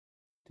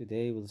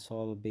Today we'll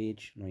solve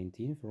page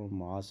 19 from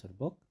المعاصر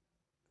book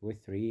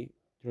with 3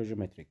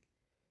 trigonometric.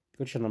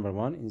 Question number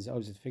 1. In the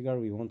opposite figure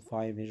we want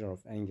find measure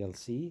of angle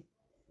C.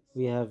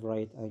 We have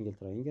right angle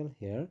triangle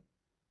here.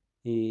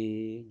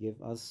 He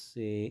give us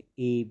a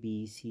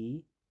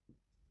ABC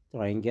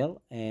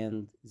triangle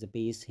and the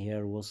base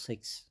here was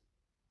 6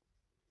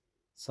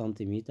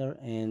 centimeter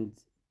and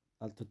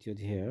altitude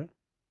here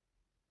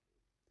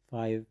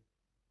 5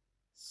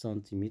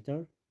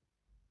 centimeter.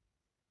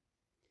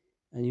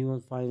 And you will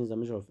find the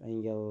measure of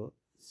angle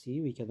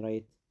C. We can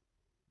write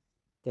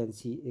tan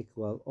C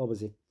equal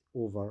opposite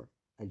over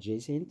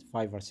adjacent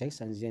 5 or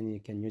 6, and then you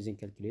can using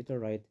calculator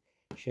write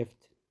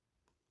shift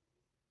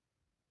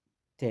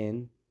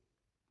tan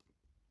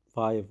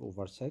 5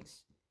 over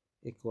 6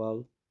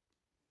 equal,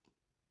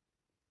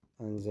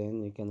 and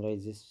then you can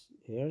write this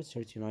here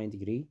 39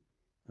 degree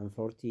and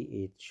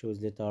 48.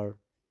 Shows letter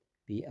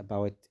B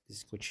about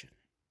this question.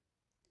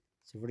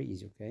 It's very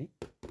easy. Okay,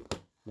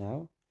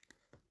 now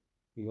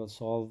we will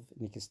solve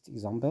next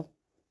example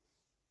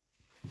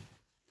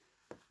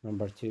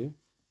number 2.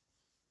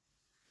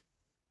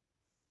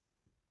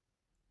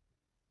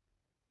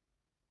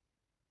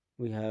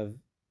 We have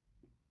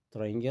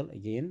triangle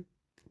again.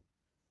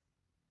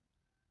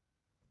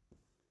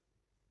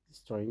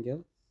 This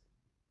triangle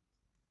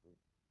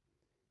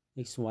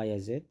X, Y,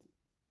 Z,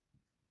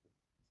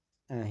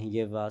 and he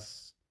gave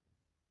us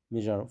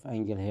measure of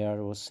angle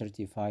here was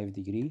 35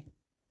 degree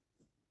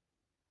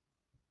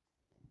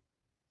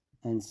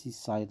and C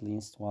side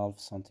length 12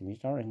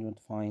 centimeter, and you would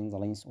find the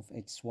length of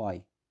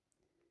XY.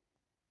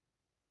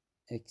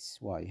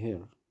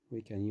 Here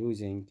we can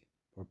using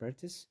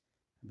properties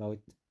about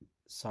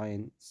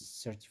sine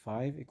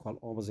 35 equal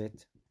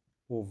opposite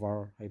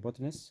over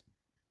hypotenuse,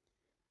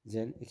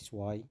 then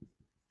XY.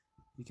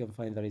 You can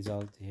find the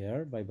result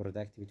here by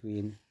product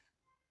between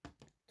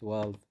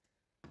 12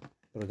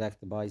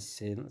 product by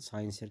sine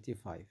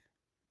 35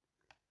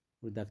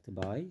 product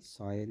by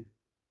sine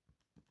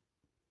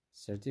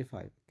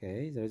 35.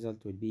 Okay, the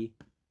result will be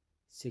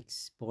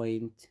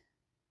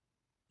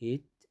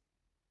 6.8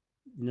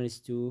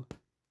 nearest to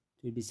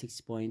it will be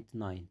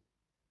 6.9.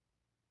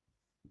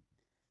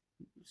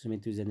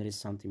 Submit to the nearest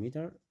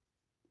centimeter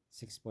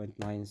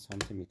 6.9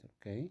 centimeter.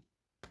 Okay,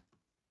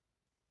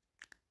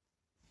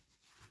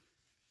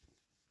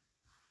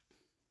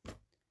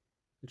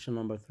 question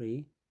number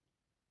 3.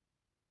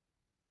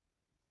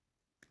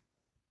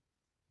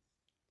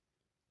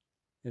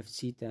 If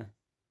theta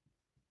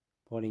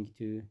pointing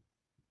to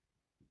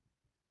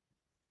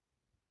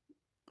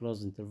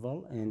closed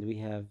interval and we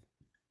have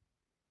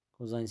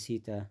cosine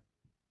theta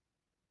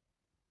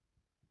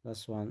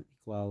plus 1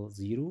 equal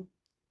 0,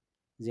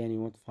 then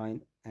you want to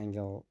find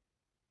angle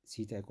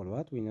theta equal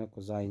what? We know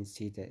cosine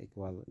theta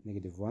equal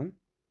 -1,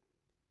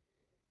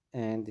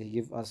 and he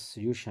give us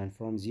solution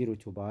from 0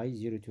 to pi,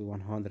 0 to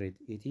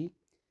 180,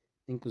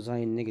 and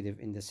cosine negative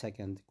in the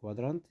second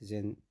quadrant.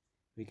 Then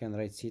we can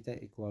write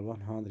theta equal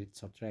 100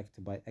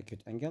 subtract by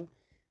acute angle.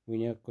 We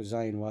know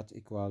cosine what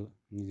equal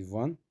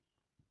 -1.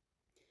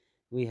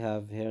 We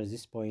have here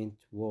this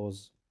point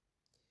was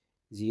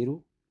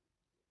 0,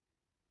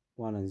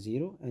 1 and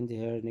 0, and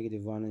here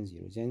 -1 and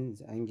 0. Then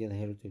the angle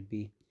here it will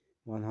be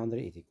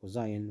 180.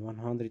 Cosine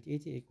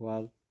 180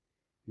 equal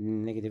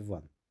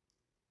 -1.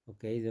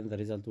 Okay, then the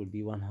result will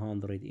be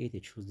 180.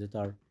 Choose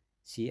letter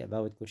C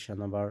about question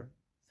number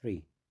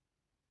 3.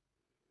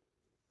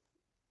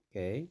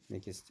 Okay,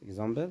 next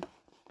example.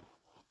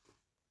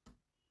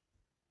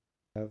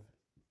 We have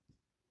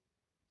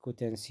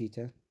cosine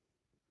theta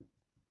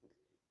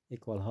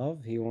equal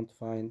half. He want to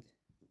find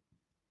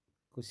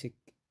cosec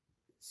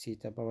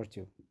theta power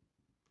 2.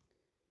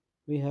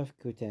 We have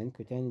cosine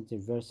is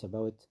inverse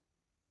about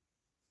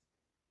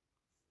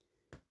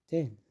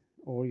 10,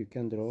 or you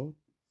can draw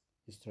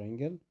this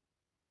triangle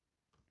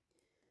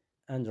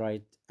and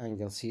write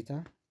angle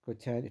theta.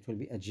 Cosine it will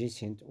be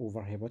adjacent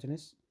over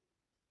hypotenuse.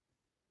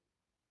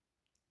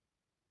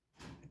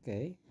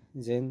 Okay,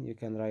 then you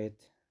can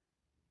write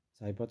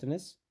the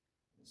hypotenuse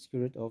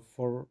square root of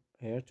 4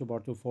 here 2 power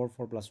 2 4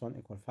 4 plus 1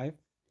 equal 5,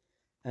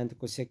 and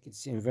cosec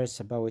it's inverse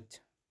about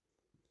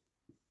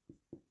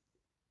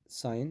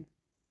sine.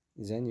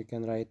 Then you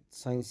can write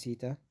sine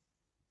theta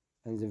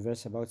and the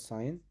inverse about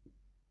sine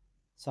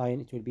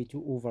it will be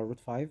 2 over root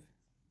 5,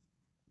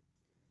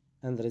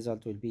 and the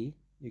result will be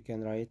you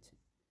can write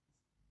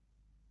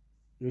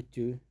root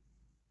 2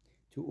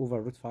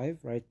 over root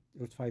 5, write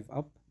root 5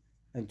 up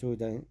and 2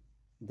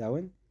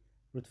 down,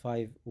 root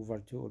 5 over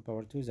 2 all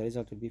power 2. The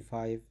result will be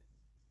 5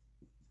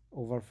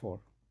 over 4.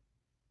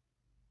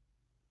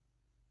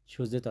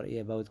 Choose letter A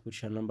about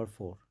question number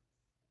 4.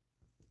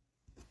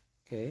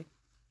 Okay,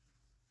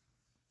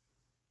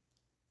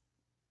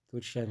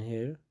 question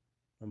here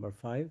number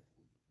 5.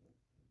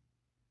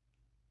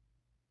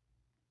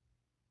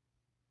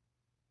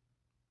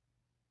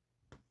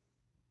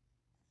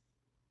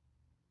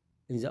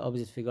 In the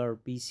opposite figure,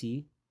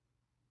 BC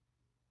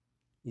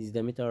is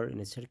the meter in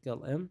a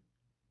circle M,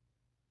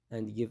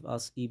 and give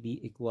us EB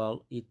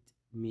equal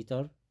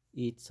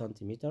 8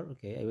 centimeter.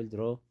 Okay, I will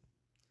draw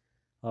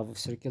half of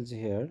circles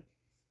here.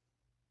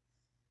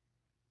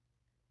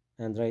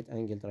 and right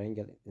angle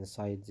triangle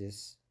inside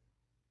this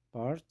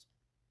part,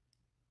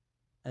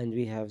 and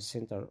we have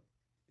center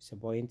is a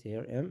point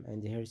here M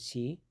and here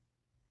C,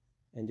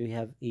 and we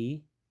have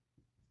E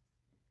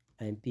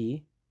and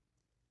P,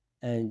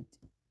 and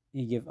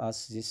he give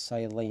us this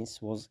side length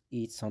was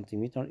 8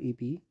 centimeter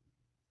EP,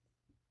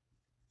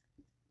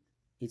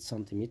 8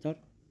 centimeter.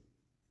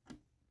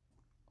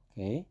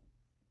 Okay,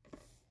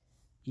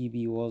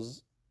 EB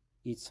was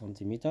 8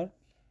 centimeter,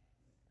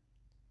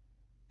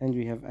 and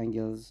we have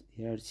angles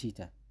here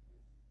theta.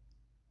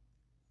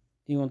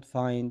 You want to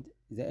find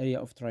the area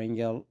of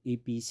triangle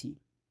APC.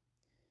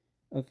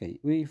 Okay,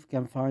 we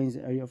can find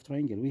the area of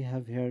triangle. We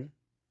have here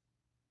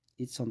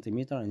 8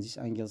 centimeter and this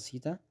angle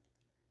theta.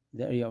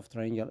 The area of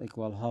triangle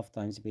equal half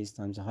times base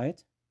times the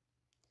height,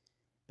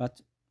 but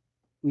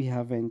we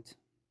haven't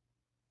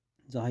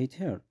the height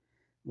here.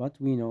 But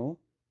we know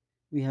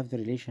we have the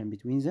relation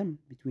between them,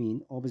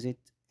 between opposite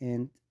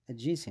and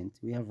adjacent.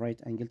 We have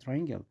right angle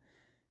triangle.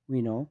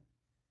 We know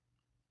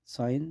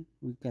sine,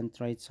 we can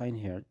write sine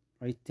here,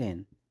 write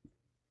 10.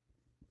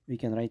 We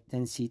can write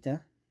 10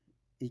 theta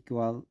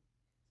equal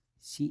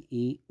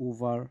CA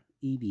over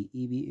EB.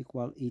 EB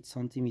equal 8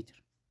 centimeter.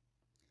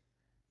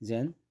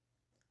 Then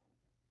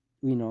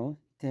we know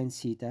 10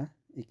 theta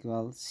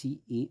equal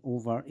CA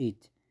over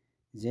 8.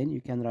 Then you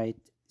can write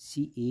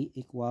CA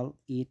equal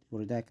 8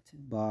 product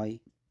by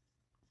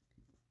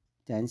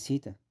 10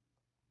 theta.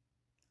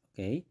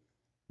 Okay,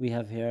 we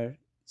have here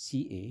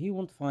CA. He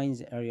won't find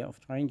the area of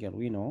triangle.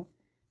 We know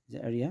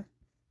the area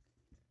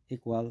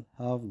equal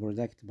half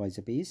product by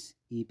the base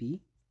EP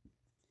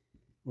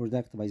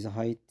product by the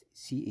height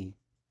CA,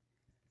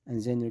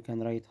 and then you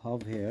can write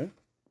half here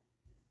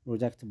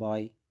product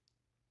by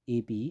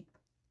AB.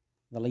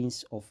 The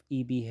length of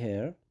EB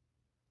here,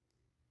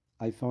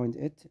 I found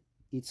it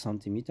 8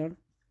 centimeter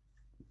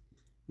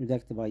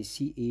product by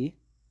CA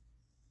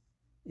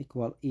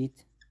equal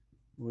 8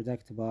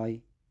 product by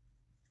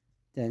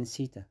 10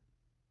 theta.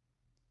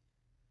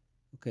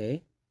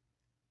 Okay,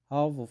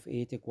 half of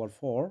 8 equal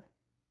 4.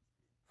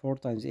 4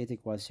 times 8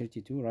 equals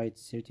 32. Write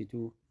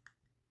 32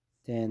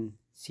 10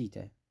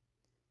 theta.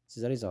 This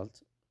is the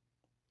result.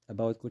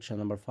 About question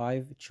number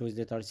 5, choose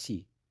letter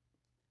C.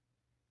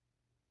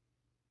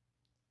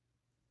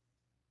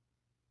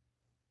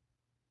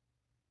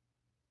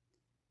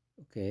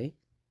 Okay,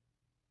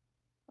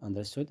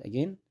 understood.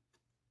 Again,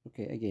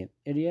 okay, again,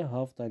 area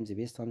half times the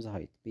base times the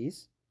height,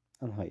 base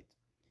and height.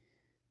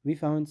 We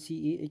found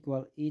CA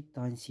equal 8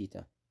 times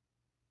theta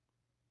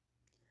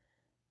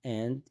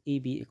and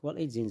AB equal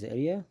 8. Then the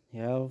area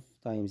half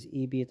times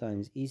AB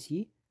times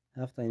AC,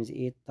 half times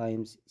 8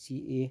 times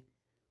CA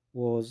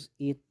was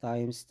 8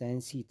 times 10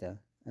 theta,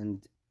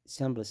 and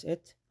simplest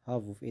it,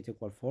 half of 8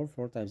 equal 4.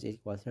 4 times 8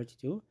 equal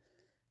 32.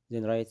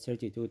 Then write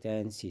 32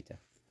 10 theta.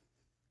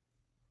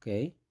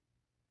 Okay,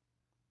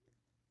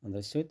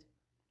 understood.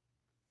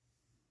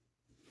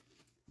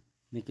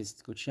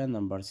 Next question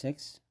number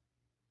 6.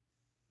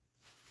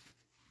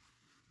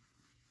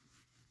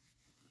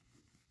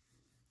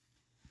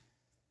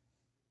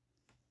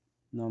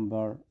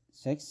 Number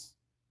 6,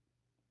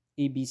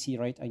 ABC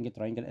right angle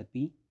triangle at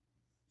B.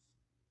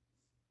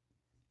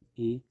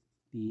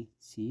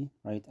 ABC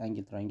right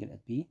angle triangle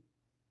at B.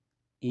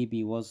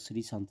 AB was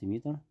 3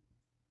 centimeter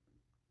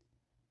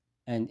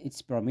and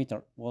its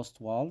perimeter was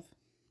 12.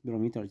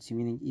 Perimeter, it's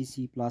meaning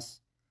EC plus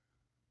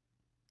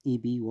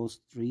AB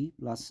was 3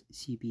 plus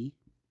CB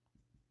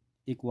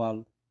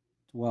equal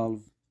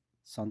 12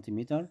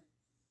 centimeter.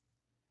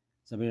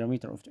 The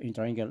perimeter of the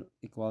triangle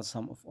equals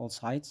sum of all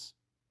sides,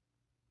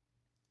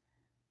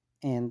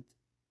 and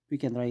we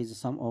can write the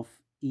sum of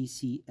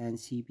EC and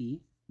CB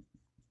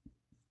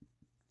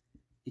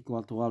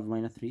equal 12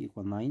 minus 3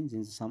 equal 9.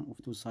 Then the sum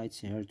of two sides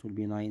here, it will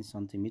be 9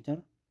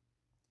 centimeter.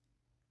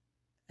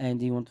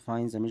 And you want to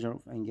find the measure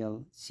of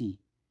angle C.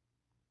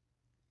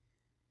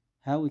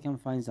 How we can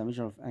find the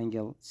measure of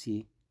angle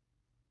C?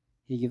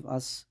 He give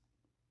us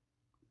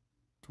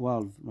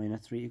 12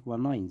 minus 3 equal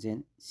 9.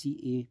 Then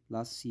CA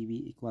plus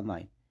CB equal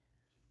 9.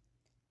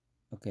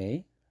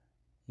 Okay,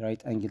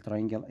 right angle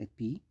triangle at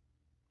P.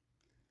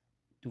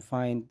 To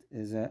find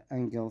the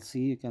angle C,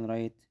 you can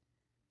write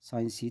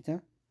sine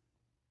theta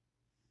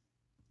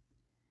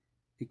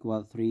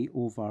equal 3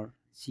 over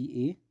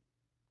CA,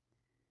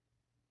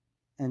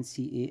 and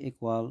CA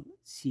equal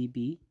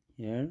CB.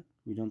 Here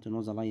we don't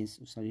know the lines,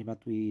 sorry,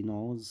 but we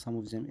know the sum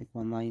of them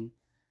equal 9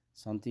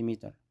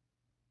 centimeter.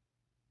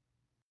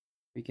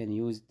 We can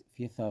use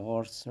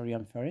Pythagoras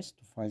theorem first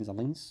to find the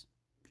length.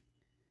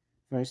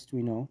 First,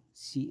 we know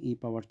CA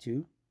power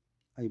 2.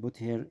 I put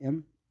here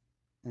M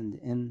and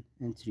N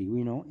and 3.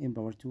 We know M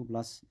power 2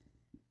 plus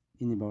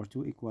N power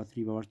 2 equal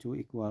 3 power 2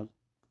 equal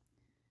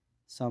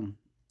sum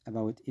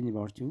about N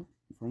power 2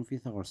 from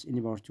Pythagoras.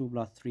 N power 2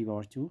 plus 3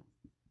 power 2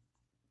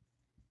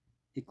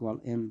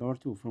 equal M power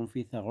 2 from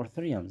Pythagoras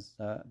theorems.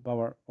 The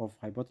power of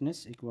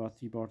hypotenuse equal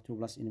 3 power 2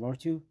 plus N power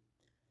 2.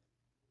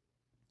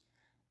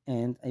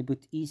 And I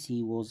put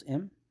EC was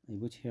M. I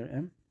put here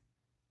M.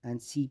 And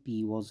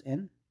CP was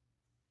N.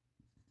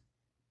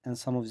 And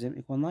sum of them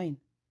equal 9.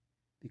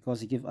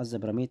 because he give us the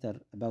parameter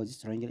about this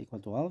triangle equal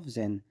 12,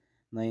 then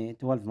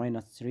 12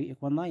 minus 3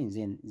 equal 9,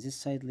 then this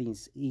side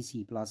length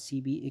AC plus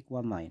CB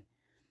equal 9,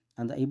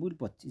 and I will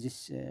put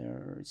this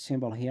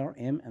symbol here,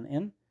 M and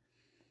N,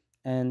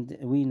 and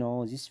we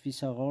know this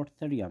Pythagorean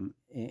theorem,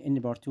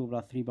 n power 2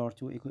 plus 3 power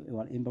 2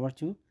 equal n power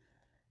 2,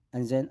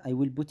 and then I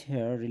will put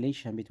here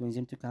relation between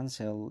them to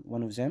cancel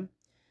one of them.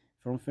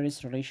 From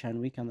first relation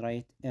we can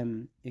write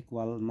m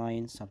equal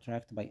 9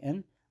 subtract by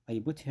n. I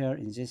put here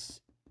in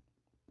this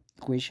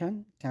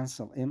equation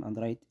cancel m and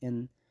write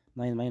n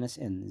 9 minus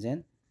n,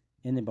 then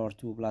n power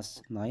 2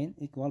 plus 9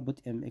 equal,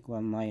 put m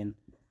equal 9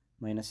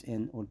 minus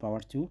n all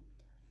power 2,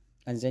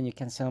 and then you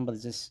can sample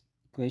this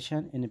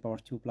equation, n power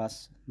 2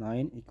 plus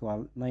 9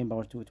 equal 9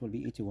 power 2, it will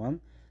be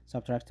 81,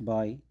 subtract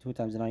by 2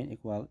 times 9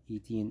 equal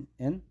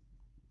 18n,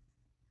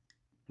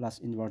 plus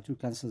n power 2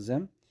 cancel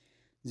them,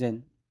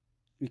 then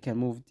we can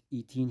move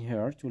 18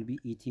 here, it will be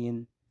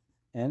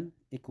 18n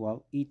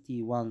equal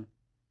 81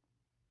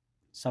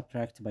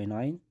 subtract by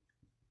 9,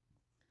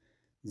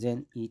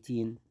 then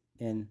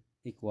 18n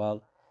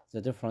equal the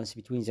difference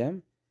between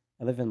them,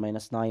 11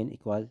 minus 9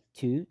 equal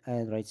 2,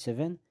 and write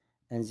 7,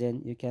 and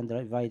then you can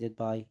divide it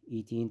by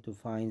 18 to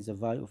find the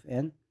value of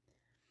n.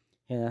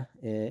 Here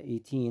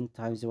 18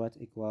 times what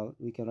equal,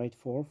 we can write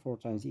 4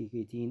 times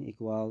 18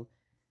 equal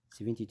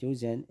 72,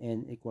 then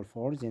n equal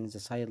 4, then the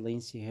side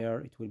length here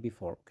it will be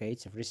 4. Okay,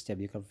 it's a first step.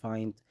 You can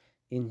find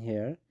in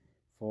here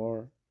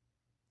 4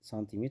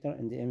 centimeter,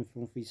 and the m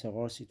from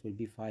Pythagoras it will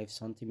be 5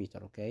 centimeter.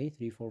 Okay,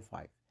 3, 4,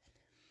 5.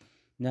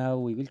 Now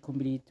we will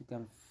complete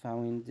to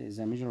find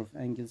the measure of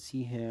angle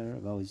C here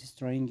about this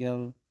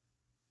triangle.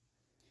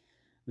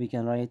 We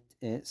can write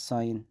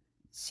sine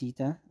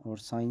theta or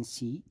sine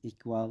C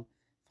equal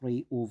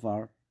 3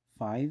 over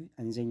 5,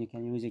 and then you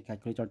can use a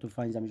calculator to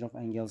find the measure of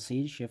angle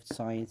C. Shift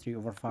sine 3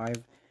 over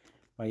 5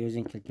 by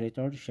using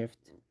calculator.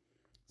 Shift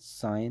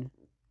sine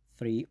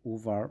 3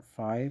 over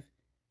 5.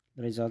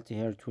 The result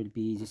here it will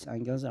be these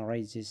angles. I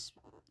write this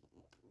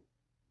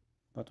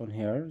button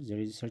here. There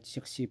is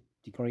 36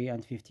 degree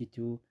and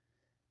 52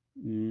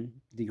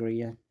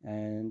 degree,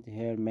 and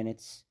here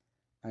minutes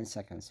and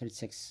seconds.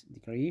 36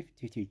 degree,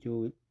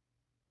 52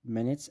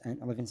 minutes and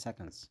 11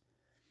 seconds.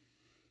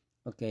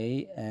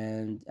 Okay,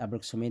 and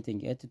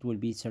approximating it, it will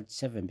be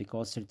 37,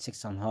 because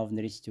 36 and half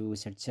nearest to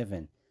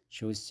 37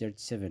 shows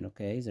 37.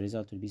 Okay, the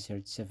result will be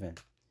 37.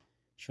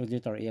 Choose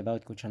letter A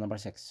about question number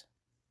 6.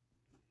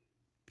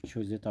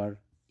 Choose letter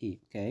E.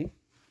 Okay,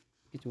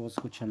 it was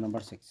question number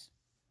 6.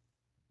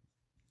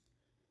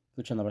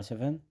 Question number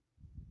 7.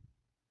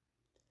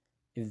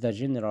 If the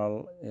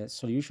general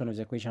solution of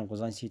the equation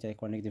cosine theta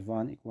equal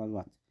 -1 equal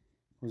what?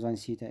 Cosine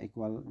theta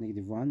equal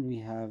 -1, we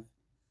have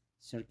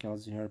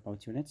circles here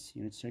about unit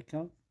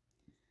circle,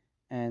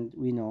 and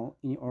we know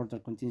any order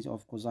contains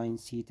of cosine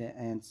theta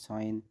and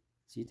sine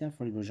theta.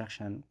 For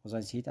projection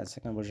cosine theta and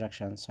second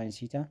projection sine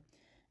theta,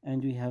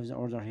 and we have the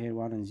order here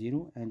 1 and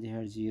 0, and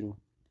here 0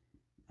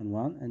 and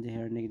 1, and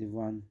here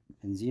 -1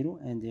 and 0,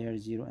 and here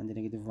 0 and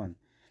 -1.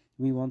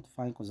 We want to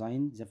find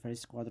cosine. The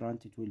first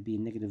quadrant it will be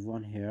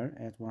 -1 here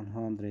at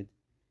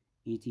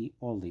 180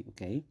 only.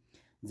 Okay,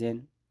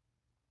 then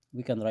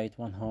we can write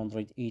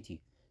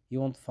 180. You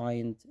want to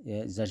find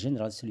the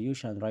general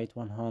solution, write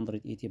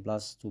 180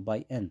 plus 2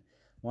 by n.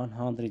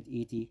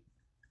 180,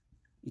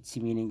 it's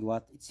meaning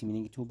what? It's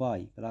meaning 2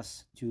 pi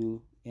plus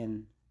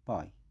 2n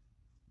pi.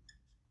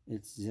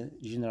 It's the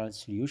general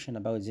solution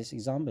about this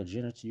example.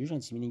 General solution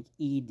is meaning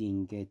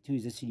adding to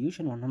the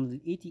solution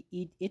 180,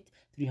 add it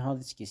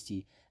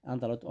 360,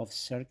 and a lot of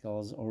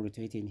circles are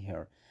rotating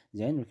here.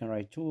 Then we can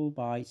write 2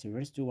 pi, so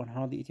reverse to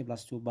 180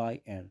 plus 2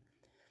 by n.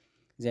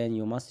 Then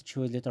you must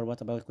choose letter.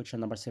 What about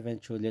question number 7?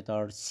 Choose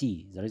letter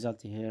C. The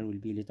result here will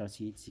be letter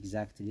C. It's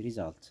exactly the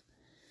result.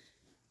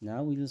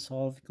 Now we will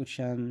solve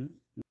question,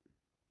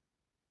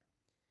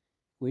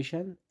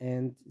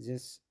 and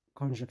this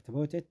conject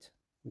about it.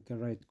 We can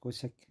write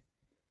cosec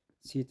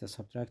theta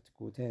subtract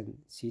cotan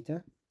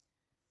theta,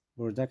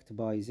 product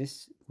by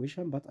this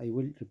equation, but I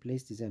will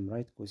replace them.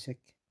 Write cosec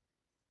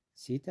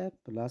theta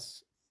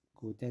plus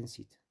cotan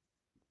theta.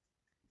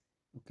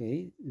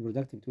 Okay, the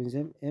product between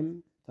them,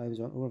 m times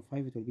 1 over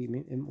 5, it will be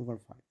m over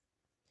 5.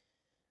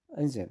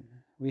 And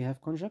then we have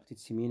conjunct,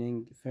 it's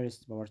meaning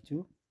first power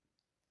 2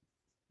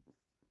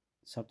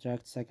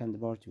 subtract second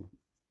power 2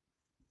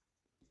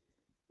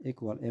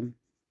 equal m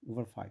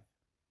over 5.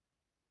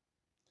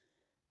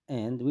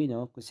 And we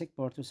know cosec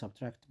power 2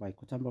 subtract by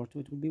cotan power 2,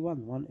 it will be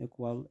 1. 1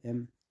 equal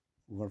m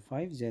over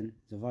 5, then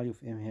the value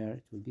of m here,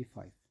 it will be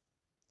 5.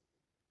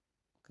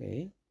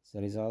 Okay,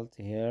 the result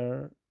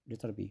here,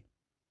 letter B.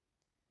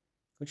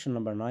 Question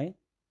number 9.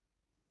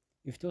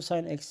 If 2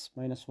 sine x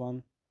minus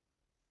 1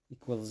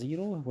 equals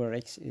 0, where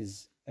x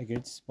is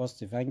against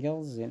positive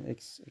angles, then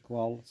x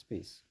equal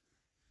space.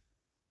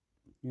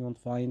 You want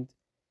to find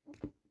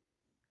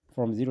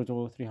from 0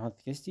 to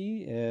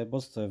 360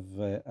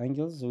 positive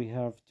angles. We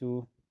have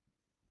 2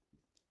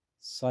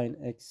 sine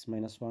x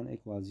minus 1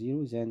 equals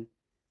 0, then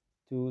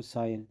 2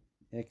 sine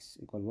x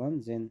equal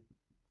 1, then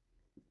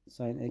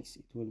sine x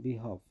it will be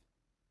half.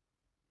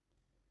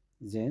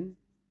 Then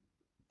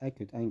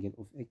acute angle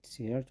of x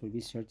here, it will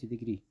be 30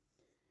 degree.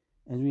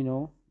 And we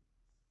know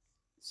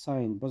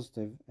sine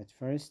positive at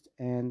first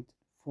and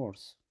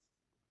fourth.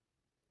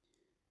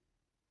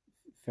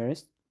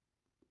 First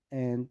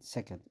and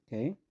second,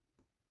 okay?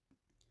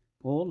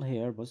 All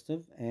here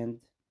positive and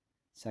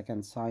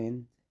second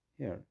sine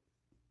here.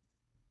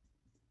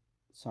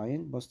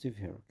 Sine positive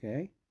here,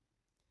 okay?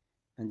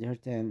 And here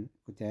tan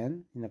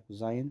cotan, هنا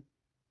cosine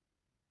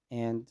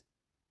and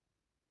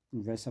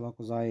inverse about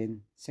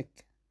cosine sec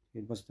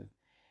will positive.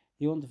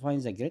 You want to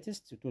find the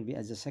greatest, it will be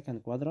at the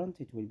second quadrant,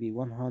 it will be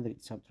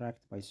 100 subtract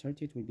by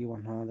 30, it will be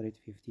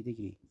 150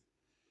 degree.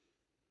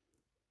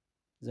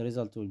 The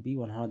result will be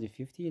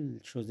 150. I'll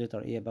choose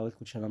letter A about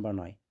question number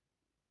 9.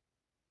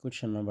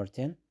 Question number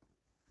 10.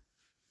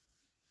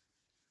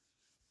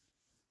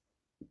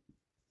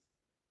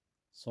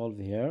 Solve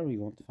here. We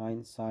want to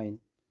find sine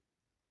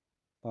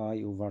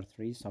pi over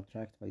 3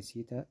 subtract by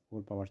theta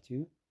all power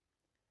 2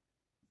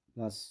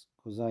 plus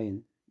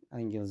cosine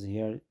angles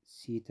here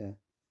theta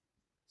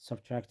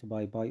subtract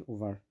by pi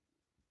over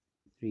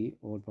 3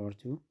 all power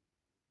 2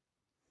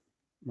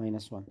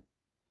 minus 1.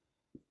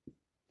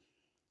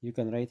 You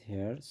can write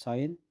here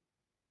sine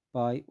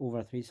pi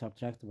over 3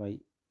 subtract by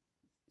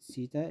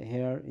theta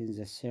here in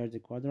the third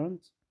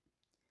quadrant.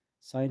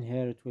 Sine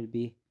here it will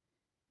be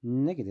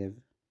negative,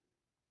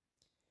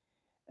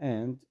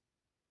 and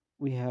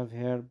we have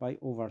here pi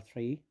over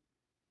 3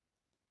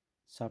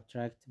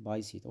 subtract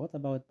by theta. What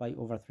about pi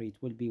over 3?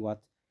 It will be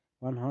what?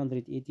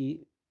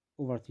 180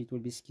 over 3, it will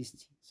be 60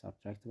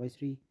 subtract by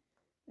 3,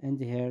 and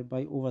here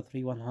pi over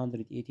 3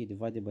 180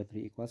 divided by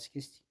 3 equals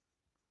 60,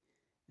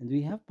 and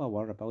we have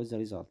power about the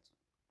result.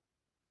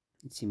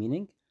 It's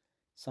meaning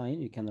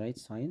sine, you can write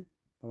sine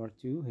power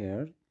 2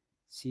 here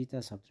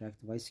theta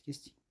subtract by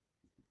 60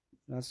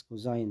 plus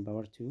cosine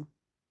power 2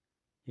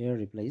 here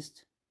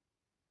replaced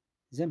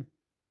them.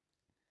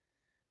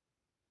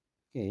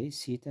 Okay,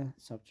 theta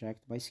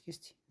subtract by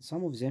 60.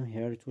 Sum of them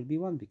here it will be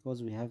 1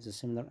 because we have the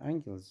similar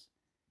angles.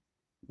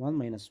 1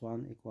 minus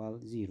 1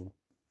 equals 0.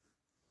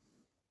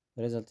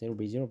 The result here will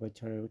be 0 by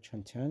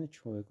question 10.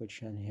 Show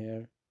question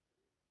here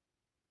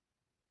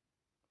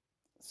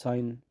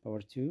sine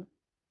power 2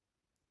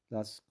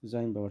 plus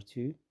cosine power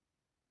 2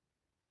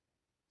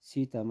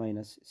 theta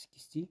minus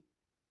 60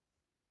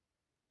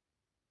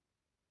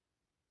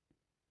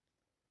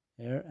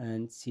 here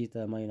and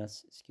theta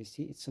minus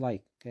 60. It's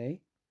like, okay,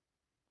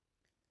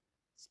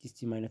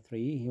 60 minus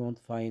 3. You want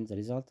to find the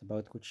result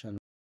about question